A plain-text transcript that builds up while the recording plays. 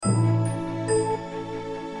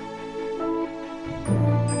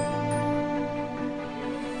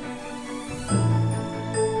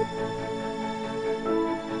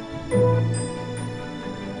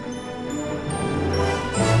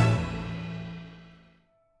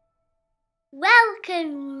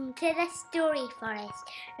Welcome to the Story Forest,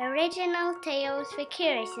 original tales for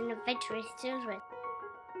curious and adventurous children.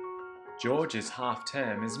 George's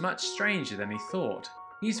half-term is much stranger than he thought.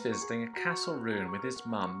 He's visiting a castle ruin with his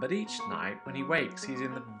mum, but each night when he wakes he's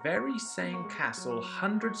in the very same castle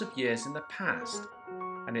hundreds of years in the past,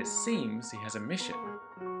 and it seems he has a mission.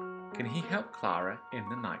 Can he help Clara in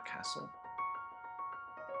the Night Castle?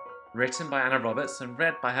 Written by Anna Roberts and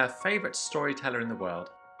read by her favourite storyteller in the world,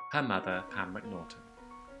 her mother, Pam McNaughton.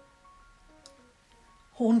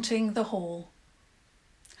 Haunting the Hall.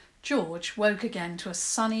 George woke again to a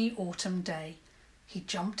sunny autumn day. He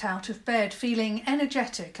jumped out of bed feeling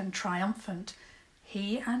energetic and triumphant.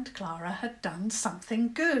 He and Clara had done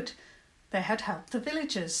something good. They had helped the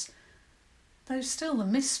villagers. Though still the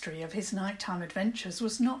mystery of his nighttime adventures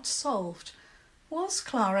was not solved. Was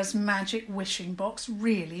Clara's magic wishing box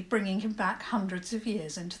really bringing him back hundreds of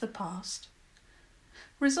years into the past?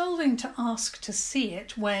 Resolving to ask to see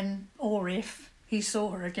it when, or if, he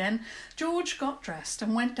saw her again, George got dressed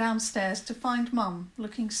and went downstairs to find Mum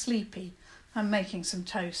looking sleepy and making some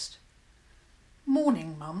toast.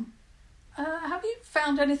 "Morning, Mum. Have you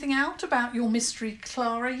found anything out about your mystery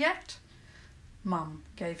Clara yet?" Mum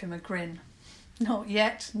gave him a grin. "Not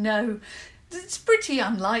yet, no. It's pretty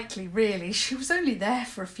unlikely, really. She was only there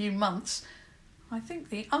for a few months. I think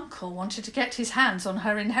the uncle wanted to get his hands on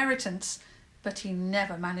her inheritance, but he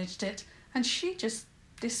never managed it, and she just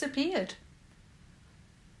disappeared."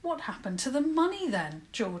 "What happened to the money then?"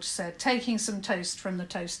 George said, taking some toast from the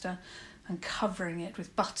toaster and covering it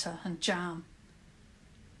with butter and jam.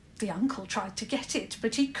 "The uncle tried to get it,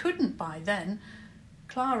 but he couldn't by then.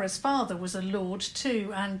 Clara's father was a lord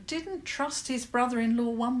too, and didn't trust his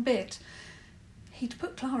brother-in-law one bit. He'd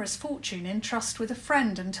put Clara's fortune in trust with a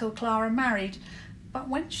friend until Clara married, but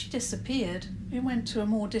when she disappeared, it went to a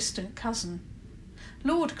more distant cousin.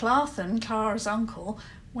 Lord Clarthen, Clara's uncle,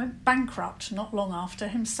 went bankrupt not long after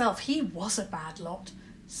himself. He was a bad lot.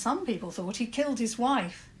 Some people thought he killed his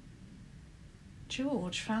wife."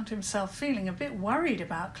 George found himself feeling a bit worried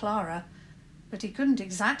about Clara, but he couldn't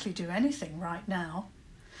exactly do anything right now.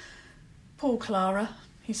 "Poor Clara,"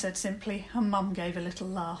 he said simply, and Mum gave a little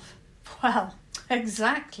laugh. "Well,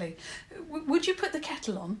 exactly. Would you put the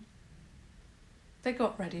kettle on?" They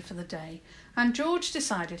got ready for the day, and George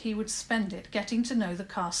decided he would spend it getting to know the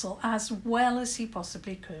castle as well as he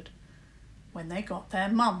possibly could. When they got there,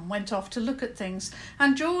 Mum went off to look at things,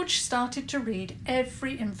 and George started to read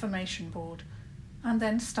every information board, and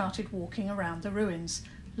then started walking around the ruins,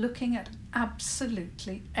 looking at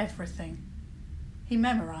absolutely everything. He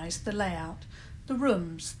memorised the layout, the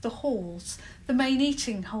rooms, the halls, the main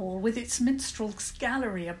eating hall with its minstrel's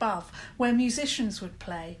gallery above, where musicians would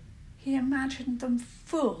play. He imagined them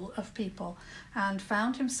full of people and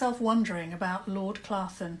found himself wondering about Lord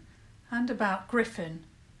Clarthen and about Griffin,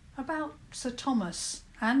 about Sir Thomas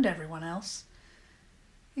and everyone else.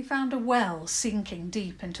 He found a well sinking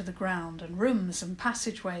deep into the ground and rooms and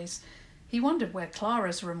passageways. He wondered where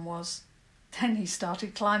Clara's room was. Then he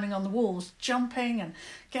started climbing on the walls, jumping and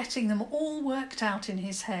getting them all worked out in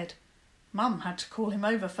his head. Mum had to call him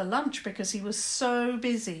over for lunch because he was so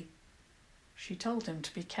busy. She told him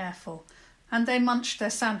to be careful, and they munched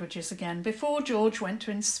their sandwiches again before George went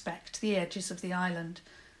to inspect the edges of the island.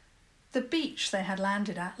 The beach they had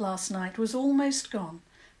landed at last night was almost gone,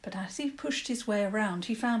 but as he pushed his way around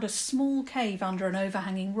he found a small cave under an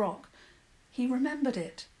overhanging rock. He remembered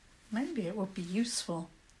it. Maybe it would be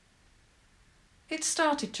useful. It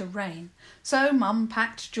started to rain, so Mum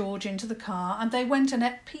packed George into the car and they went and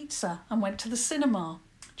ate pizza and went to the cinema.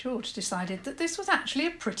 George decided that this was actually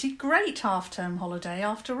a pretty great half-term holiday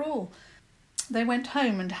after all. They went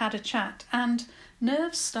home and had a chat, and,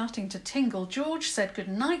 nerves starting to tingle, George said good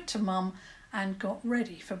night to Mum and got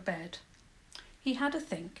ready for bed. He had a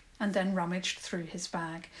think and then rummaged through his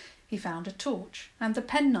bag. He found a torch and the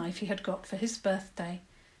penknife he had got for his birthday.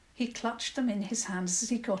 He clutched them in his hands as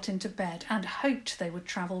he got into bed and hoped they would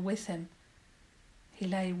travel with him. He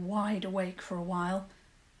lay wide awake for a while,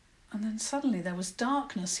 and then suddenly there was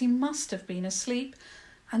darkness. He must have been asleep.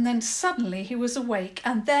 And then suddenly he was awake,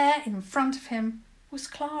 and there in front of him was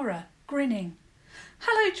Clara, grinning.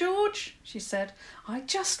 "Hello, George," she said. "I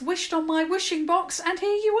just wished on my wishing box, and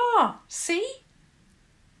here you are. See?"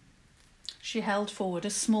 She held forward a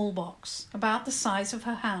small box, about the size of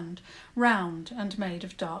her hand, round and made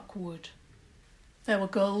of dark wood. There were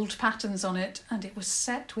gold patterns on it, and it was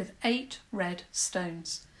set with 8 red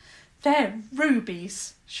stones. "They're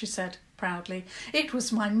rubies," she said proudly. "It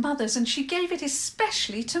was my mother's, and she gave it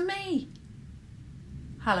especially to me."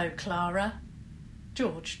 "Hello, Clara."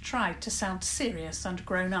 George tried to sound serious and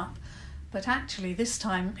grown up, But actually this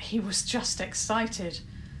time he was just excited.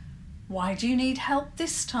 "Why do you need help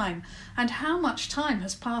this time? And how much time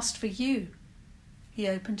has passed for you?" He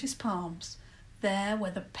opened his palms. There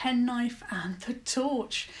were the penknife and the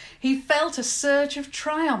torch. He felt a surge of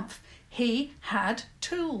triumph. He had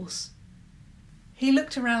tools. He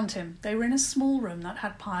looked around him. They were in a small room that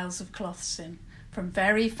had piles of cloths in, from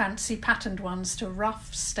very fancy patterned ones to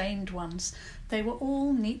rough, stained ones. They were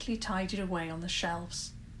all neatly tidied away on the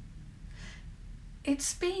shelves.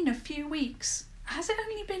 "It's been a few weeks. Has it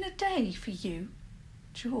only been a day for you?"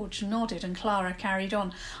 George nodded and Clara carried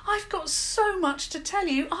on. "I've got so much to tell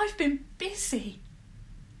you. I've been busy."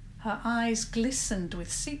 Her eyes glistened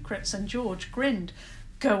with secrets and George grinned.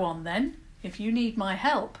 "Go on then. If you need my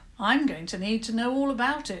help, I'm going to need to know all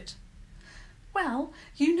about it." "Well,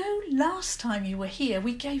 you know, last time you were here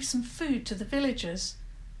we gave some food to the villagers.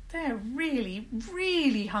 They're really,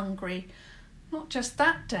 really hungry. Not just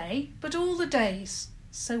that day, but all the days.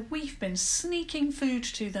 So we've been sneaking food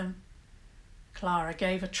to them." Clara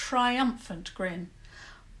gave a triumphant grin.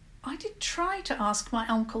 "I did try to ask my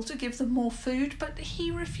uncle to give them more food, but he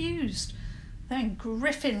refused. Then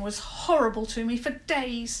Griffin was horrible to me for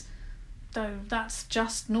days, though that's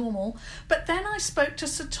just normal. But then I spoke to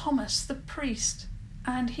Sir Thomas, the priest,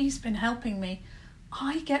 and he's been helping me.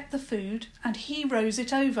 I get the food and he rows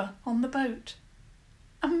it over on the boat."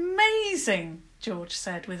 "Amazing," George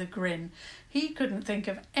said with a grin. He couldn't think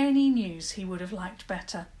of any news he would have liked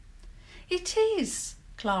better. "It is,"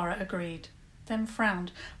 Clara agreed, then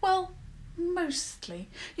frowned. "Well, mostly.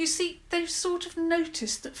 You see, they've sort of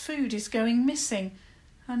noticed that food is going missing,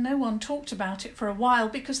 and no one talked about it for a while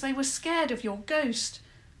because they were scared of your ghost.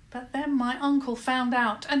 But then my uncle found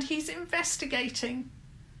out and he's investigating."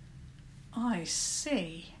 "I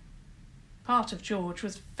see." Part of George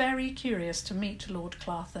was very curious to meet Lord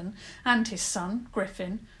Clarthen and his son,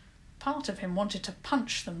 Griffin. Part of him wanted to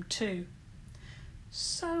punch them too.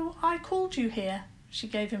 "So I called you here." She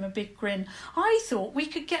gave him a big grin. "I thought we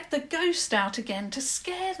could get the ghost out again to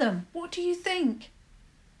scare them. What do you think?"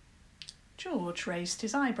 George raised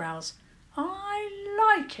his eyebrows.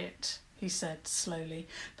 "I like it," he said slowly.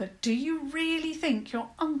 "But do you really think your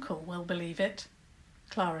uncle will believe it?"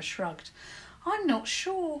 Clara shrugged. "I'm not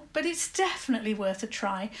sure, but it's definitely worth a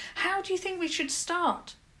try. How do you think we should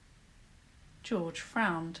start?" George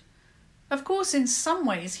frowned. Of course, in some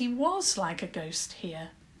ways he was like a ghost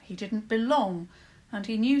here. He didn't belong, and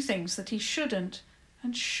he knew things that he shouldn't,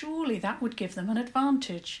 and surely that would give them an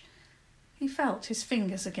advantage. He felt his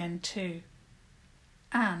fingers again too.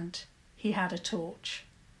 And he had a torch.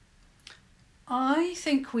 "I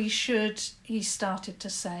think we should," he started to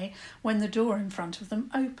say, when the door in front of them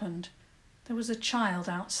opened. There was a child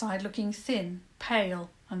outside, looking thin, pale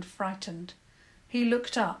and frightened. He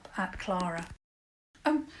looked up at Clara.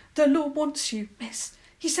 The Lord wants you, miss.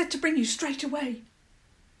 He said to bring you straight away."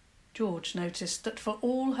 George noticed that for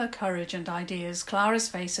all her courage and ideas, Clara's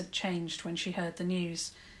face had changed when she heard the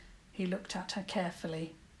news. He looked at her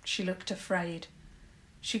carefully. She looked afraid.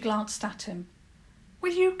 She glanced at him.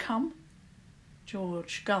 "Will you come?"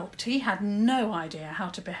 George gulped. He had no idea how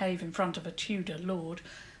to behave in front of a Tudor lord,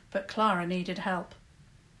 but Clara needed help.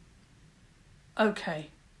 "Okay."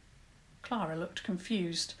 Clara looked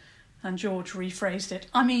confused, and George rephrased it.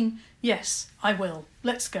 "I mean, yes, I will.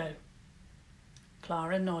 Let's go."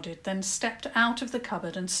 Clara nodded, then stepped out of the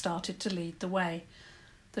cupboard and started to lead the way.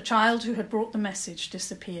 The child who had brought the message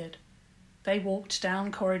disappeared. They walked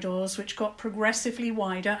down corridors which got progressively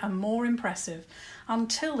wider and more impressive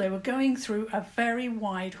until they were going through a very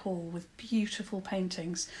wide hall with beautiful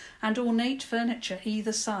paintings and ornate furniture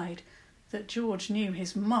either side that George knew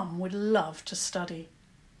his mum would love to study.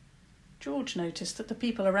 George noticed that the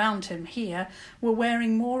people around him here were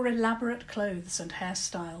wearing more elaborate clothes and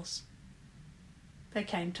hairstyles. They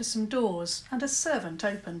came to some doors and a servant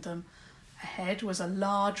opened them. Ahead was a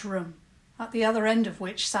large room, at the other end of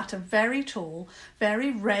which sat a very tall,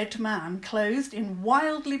 very red man clothed in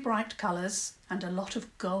wildly bright colours and a lot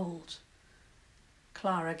of gold.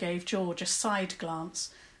 Clara gave George a side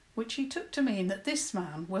glance, which he took to mean that this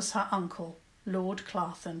man was her uncle, Lord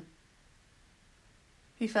Clarthen.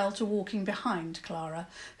 He fell to walking behind Clara,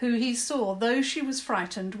 who he saw, though she was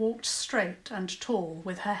frightened, walked straight and tall,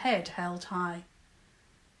 with her head held high.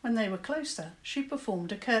 When they were closer, she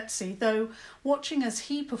performed a curtsy, though, watching as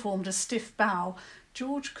he performed a stiff bow,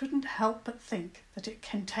 George couldn't help but think that it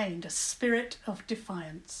contained a spirit of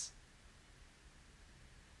defiance.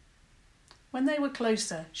 When they were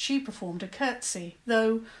closer, she performed a curtsy,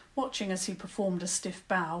 though, watching as he performed a stiff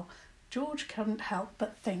bow, George couldn't help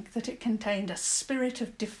but think that it contained a spirit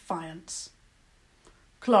of defiance.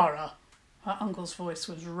 "Clara," her uncle's voice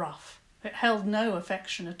was rough. It held no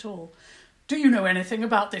affection at all. "Do you know anything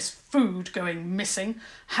about this food going missing?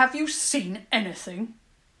 Have you seen anything?"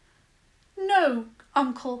 "No,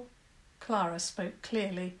 Uncle." Clara spoke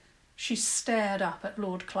clearly. She stared up at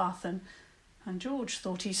Lord Clarthen, and George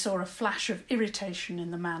thought he saw a flash of irritation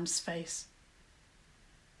in the man's face.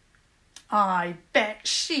 "I bet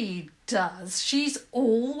she does. She's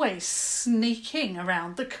always sneaking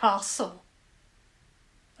around the castle."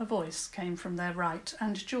 A voice came from their right,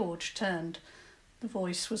 and George turned. The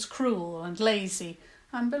voice was cruel and lazy,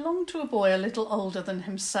 and belonged to a boy a little older than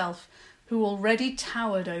himself, who already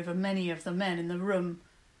towered over many of the men in the room.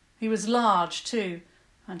 He was large too,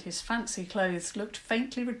 and his fancy clothes looked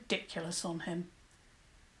faintly ridiculous on him.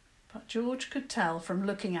 But George could tell from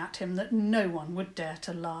looking at him that no one would dare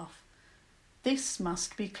to laugh. This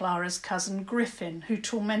must be Clara's cousin Griffin, who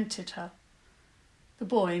tormented her. The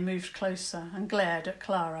boy moved closer and glared at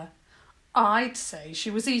Clara. "I'd say she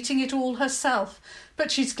was eating it all herself,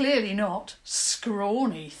 but she's clearly not.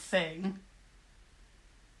 Scrawny thing."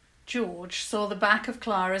 George saw the back of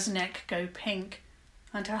Clara's neck go pink,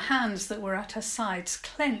 and her hands that were at her sides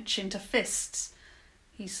clench into fists.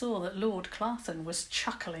 He saw that Lord Clarthen was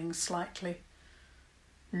chuckling slightly.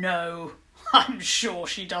 "No, I'm sure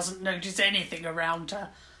she doesn't notice anything around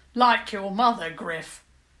her. Like your mother, Griff."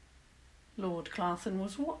 Lord Clarthen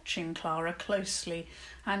was watching Clara closely,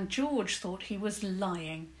 and George thought he was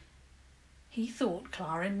lying. He thought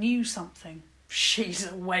Clara knew something. "She's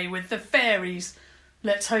away with the fairies.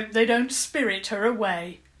 Let's hope they don't spirit her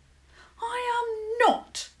away." "I am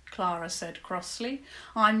not," Clara said crossly.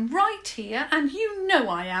 "I'm right here, and you know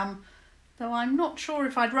I am. Though I'm not sure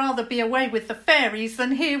if I'd rather be away with the fairies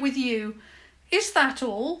than here with you. Is that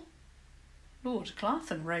all?" Lord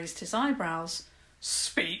Clarthen raised his eyebrows.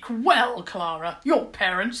 "Speak well, Clara. Your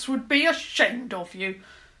parents would be ashamed of you.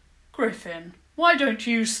 Griffin, why don't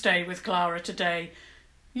you stay with Clara today?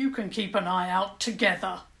 You can keep an eye out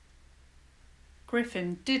together."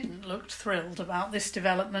 Griffin didn't look thrilled about this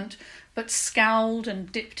development, but scowled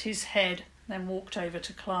and dipped his head, then walked over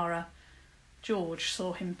to Clara. George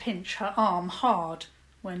saw him pinch her arm hard,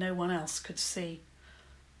 where no one else could see.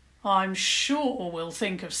 "I'm sure we'll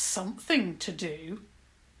think of something to do."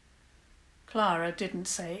 Clara didn't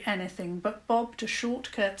say anything, but bobbed a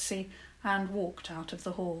short curtsy and walked out of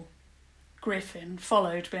the hall. Griffin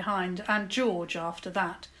followed behind, and George after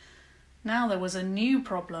that. Now there was a new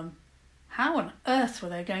problem. How on earth were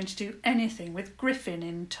they going to do anything with Griffin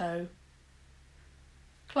in tow?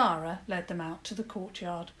 Clara led them out to the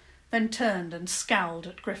courtyard, then turned and scowled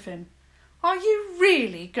at Griffin. "Are you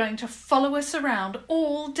really going to follow us around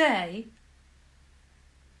all day?"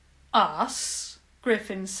 "Us?"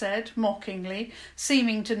 Griffin said mockingly,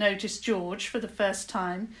 seeming to notice George for the first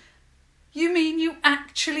time. "You mean you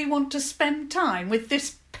actually want to spend time with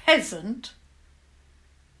this peasant?"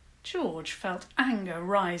 George felt anger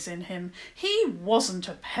rise in him. He wasn't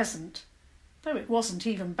a peasant, though it wasn't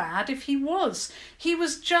even bad if he was. He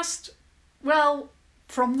was just, well,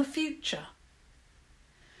 from the future.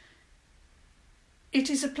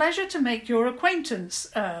 "It is a pleasure to make your acquaintance,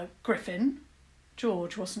 Griffin."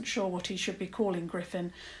 George wasn't sure what he should be calling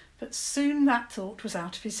Griffin, but soon that thought was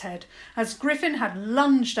out of his head, as Griffin had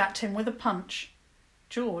lunged at him with a punch.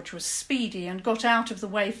 George was speedy and got out of the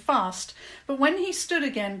way fast, but when he stood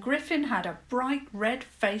again, Griffin had a bright red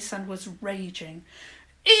face and was raging.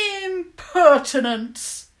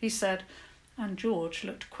 "Impertinence!" he said, and George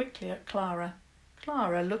looked quickly at Clara.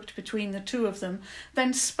 Clara looked between the two of them,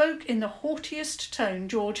 then spoke in the haughtiest tone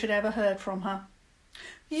George had ever heard from her.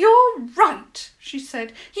 "You're right," she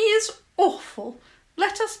said. "He is awful.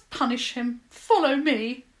 Let us punish him. Follow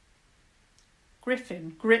me."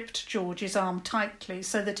 Griffin gripped George's arm tightly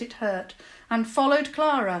so that it hurt, and followed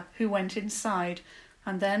Clara, who went inside,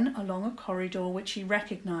 and then along a corridor which he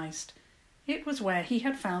recognised. It was where he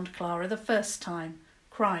had found Clara the first time,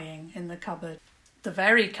 crying in the cupboard. The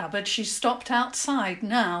very cupboard she stopped outside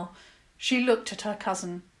now. She looked at her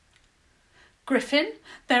cousin. "Griffin,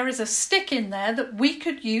 there is a stick in there that we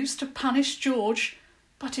could use to punish George,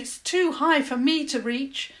 but it's too high for me to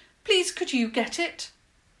reach. Please, could you get it?"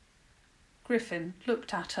 Griffin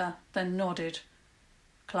looked at her, then nodded.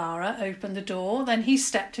 Clara opened the door, then he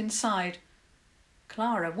stepped inside.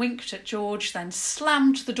 Clara winked at George, then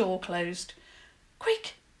slammed the door closed.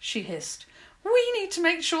 "Quick," she hissed. "We need to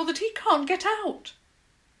make sure that he can't get out."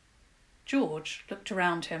 George looked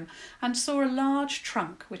around him and saw a large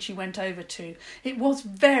trunk which he went over to. It was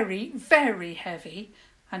very, very heavy,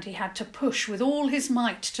 and he had to push with all his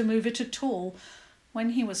might to move it at all.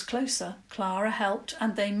 When he was closer, Clara helped,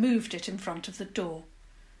 and they moved it in front of the door.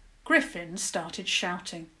 Griffin started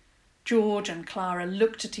shouting. George and Clara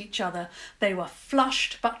looked at each other. They were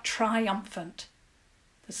flushed but triumphant.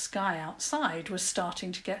 The sky outside was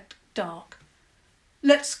starting to get dark.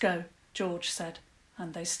 "Let's go," George said,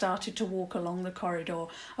 and they started to walk along the corridor,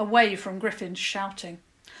 away from Griffin's shouting.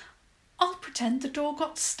 "I'll pretend the door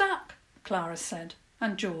got stuck," Clara said,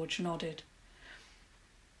 and George nodded.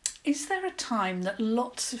 "Is there a time that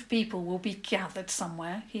lots of people will be gathered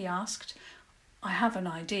somewhere?" he asked. "I have an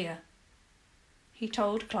idea." He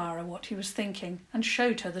told Clara what he was thinking and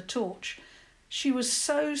showed her the torch. She was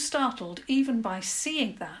so startled even by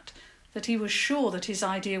seeing that he was sure that his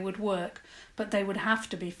idea would work, but they would have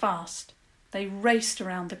to be fast. They raced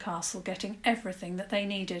around the castle, getting everything that they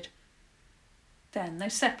needed. Then they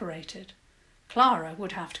separated. Clara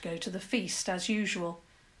would have to go to the feast as usual.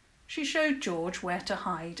 She showed George where to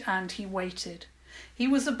hide, and he waited. He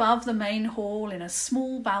was above the main hall in a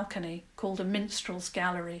small balcony called a minstrel's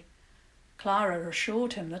gallery. Clara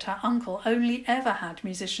assured him that her uncle only ever had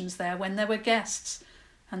musicians there when there were guests,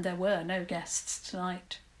 and there were no guests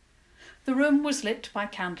tonight. The room was lit by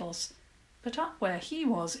candles, but up where he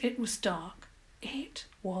was it was dark. It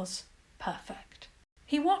was perfect.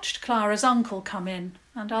 He watched Clara's uncle come in,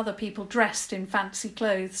 and other people dressed in fancy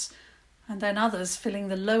clothes, and then others filling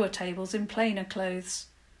the lower tables in plainer clothes.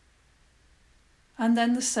 And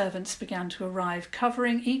then the servants began to arrive,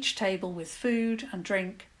 covering each table with food and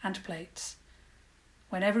drink and plates.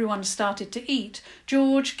 When everyone started to eat,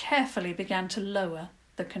 George carefully began to lower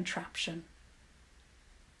the contraption.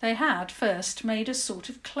 They had first made a sort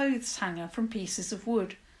of clothes hanger from pieces of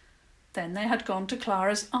wood. Then they had gone to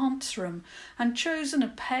Clara's aunt's room and chosen a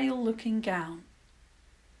pale-looking gown.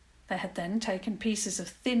 They had then taken pieces of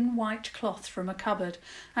thin white cloth from a cupboard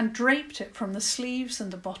and draped it from the sleeves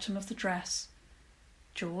and the bottom of the dress.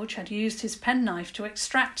 George had used his penknife to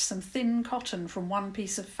extract some thin cotton from one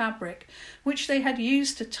piece of fabric, which they had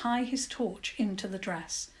used to tie his torch into the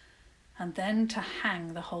dress, and then to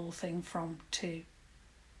hang the whole thing from too.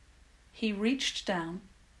 He reached down,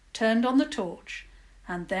 turned on the torch,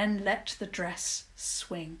 and then let the dress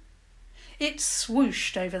swing. It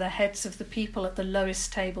swooshed over the heads of the people at the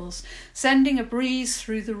lowest tables, sending a breeze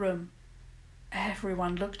through the room.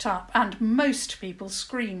 Everyone looked up, and most people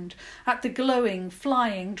screamed at the glowing,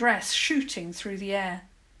 flying dress shooting through the air.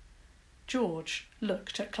 George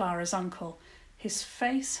looked at Clara's uncle. His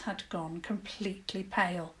face had gone completely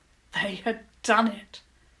pale. They had done it.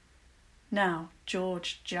 Now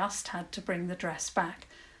George just had to bring the dress back.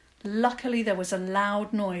 Luckily there was a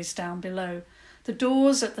loud noise down below. The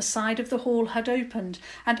doors at the side of the hall had opened,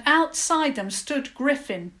 and outside them stood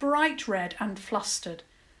Griffin, bright red and flustered.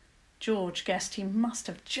 George guessed he must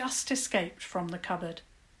have just escaped from the cupboard.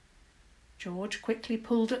 George quickly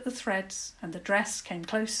pulled at the threads, and the dress came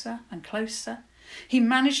closer and closer. He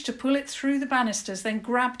managed to pull it through the banisters, then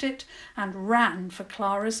grabbed it and ran for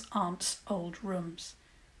Clara's aunt's old rooms.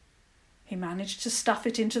 He managed to stuff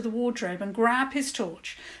it into the wardrobe and grab his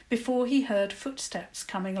torch before he heard footsteps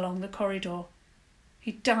coming along the corridor.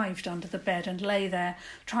 He dived under the bed and lay there,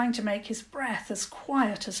 trying to make his breath as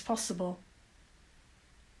quiet as possible.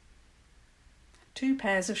 2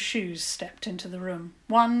 pairs of shoes stepped into the room.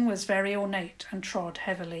 One was very ornate and trod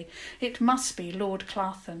heavily. It must be Lord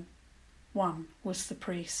Clarthen. One was the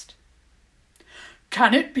priest.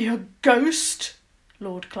 "Can it be a ghost?"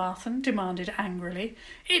 Lord Clarthen demanded angrily.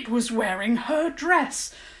 "It was wearing her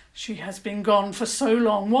dress. She has been gone for so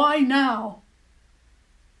long. Why now?"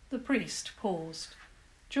 The priest paused.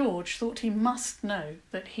 George thought he must know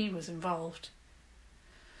that he was involved.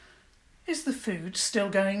 "Is the food still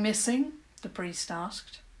going missing?" the priest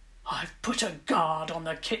asked. "I've put a guard on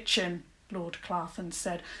the kitchen," Lord Clarthen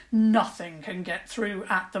said. "Nothing can get through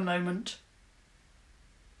at the moment."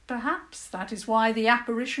 "Perhaps that is why the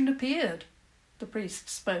apparition appeared," the priest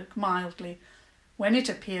spoke mildly. "When it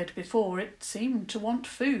appeared before, it seemed to want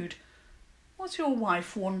food. Was your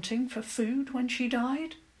wife wanting for food when she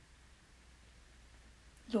died?"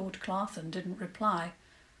 Lord Clarthen didn't reply.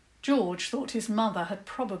 George thought his mother had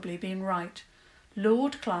probably been right.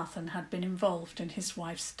 Lord Clarthen had been involved in his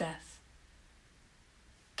wife's death.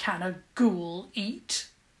 "Can a ghoul eat?"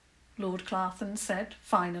 Lord Clarthen said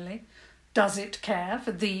finally. "Does it care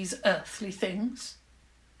for these earthly things?"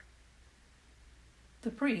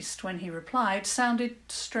 The priest, when he replied,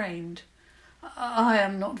 sounded strained. "I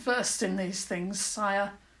am not versed in these things,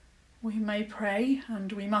 sire. We may pray,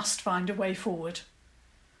 and we must find a way forward."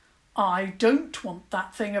 "I don't want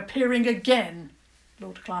that thing appearing again,"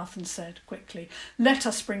 Lord Clarthen said quickly. "Let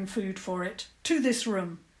us bring food for it to this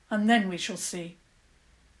room, and then we shall see."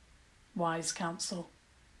 "Wise counsel,"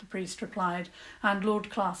 the priest replied, and Lord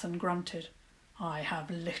Clarthen grunted. "I have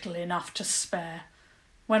little enough to spare.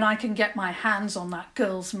 When I can get my hands on that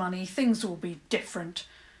girl's money, things will be different.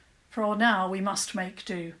 For now we must make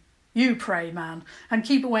do. You pray, man, and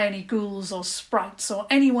keep away any ghouls or sprites or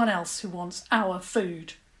anyone else who wants our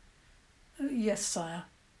food." "Yes, sire."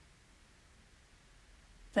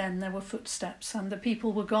 Then there were footsteps, and the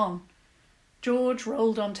people were gone. George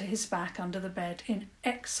rolled onto his back under the bed in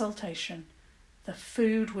exultation. The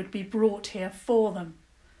food would be brought here for them.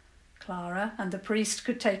 Clara and the priest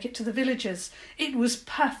could take it to the villagers. It was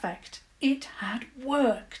perfect. It had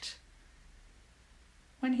worked.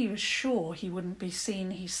 When he was sure he wouldn't be seen,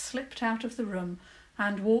 he slipped out of the room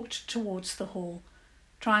and walked towards the hall,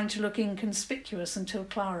 trying to look inconspicuous until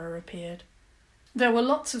Clara appeared. There were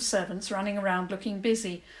lots of servants running around looking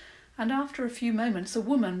busy, and after a few moments a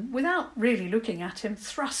woman, without really looking at him,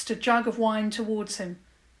 thrust a jug of wine towards him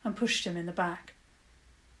and pushed him in the back.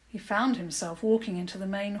 He found himself walking into the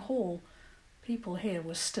main hall. People here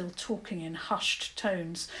were still talking in hushed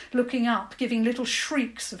tones, looking up, giving little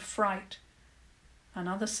shrieks of fright.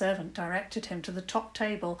 Another servant directed him to the top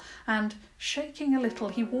table, and, shaking a little,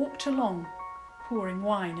 he walked along, pouring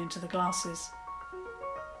wine into the glasses.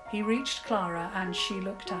 He reached Clara, and she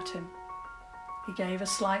looked at him. He gave a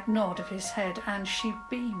slight nod of his head, and she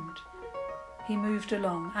beamed. He moved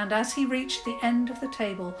along, and as he reached the end of the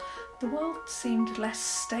table, the world seemed less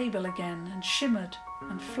stable again, and shimmered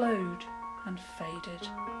and flowed and faded.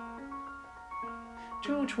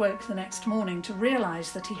 George woke the next morning to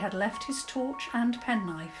realise that he had left his torch and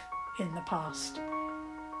penknife in the past.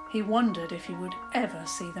 He wondered if he would ever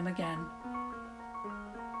see them again.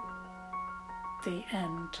 The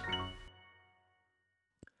end.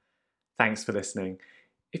 Thanks for listening.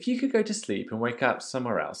 If you could go to sleep and wake up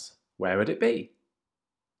somewhere else, where would it be?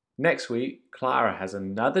 Next week, Clara has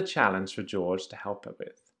another challenge for George to help her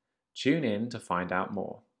with. Tune in to find out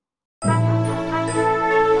more.